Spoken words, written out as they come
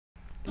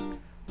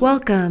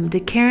Welcome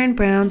to Karen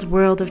Brown's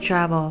World of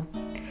Travel.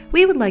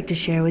 We would like to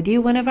share with you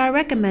one of our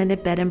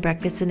recommended bed and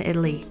breakfasts in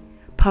Italy,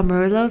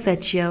 Pomurlo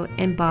Vecchio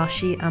in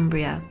Baschi,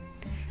 Umbria.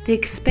 The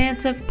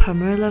expansive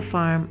Pomurlo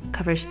farm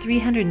covers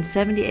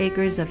 370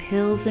 acres of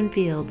hills and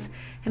fields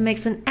and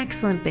makes an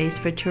excellent base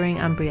for touring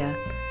Umbria.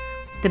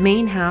 The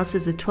main house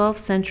is a 12th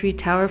century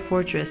tower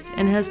fortress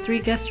and has 3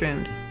 guest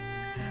rooms.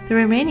 The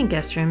remaining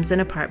guest rooms and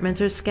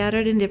apartments are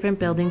scattered in different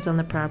buildings on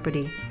the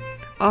property.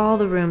 All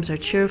the rooms are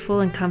cheerful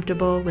and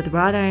comfortable with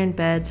wrought iron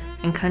beds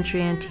and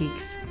country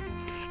antiques.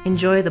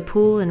 Enjoy the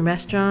pool and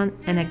restaurant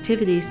and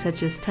activities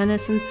such as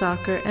tennis and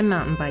soccer and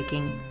mountain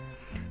biking.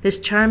 This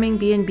charming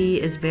B&B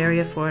is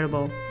very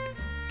affordable.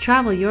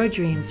 Travel your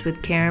dreams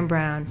with Karen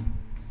Brown.